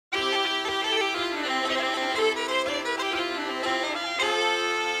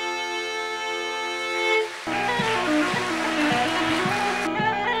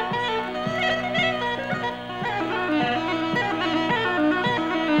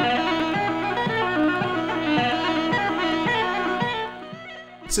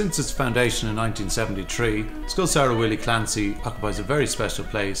Since its foundation in 1973, Scoil Samhraidh Willie Clancy occupies a very special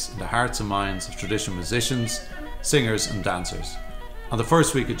place in the hearts and minds of traditional musicians, singers and dancers. On the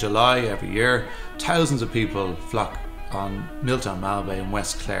first week of July every year, thousands of people flock on Milltown Malbay in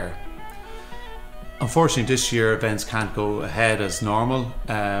West Clare. Unfortunately, this year events can't go ahead as normal,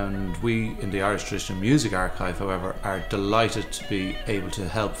 and we in the Irish Traditional Music Archive, however, are delighted to be able to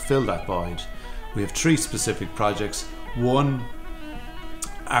help fill that void. We have three specific projects. One,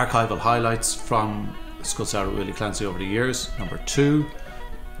 archival highlights from Scoil Samhraidh Willie Clancy over the years. Number two,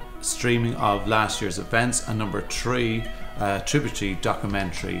 streaming of last year's events. And number three, tributary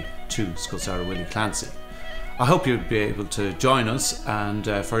documentary to Scoil Samhraidh Willie Clancy. I hope you'll be able to join us, and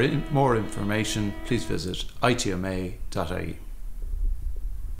for more information please visit itma.ie.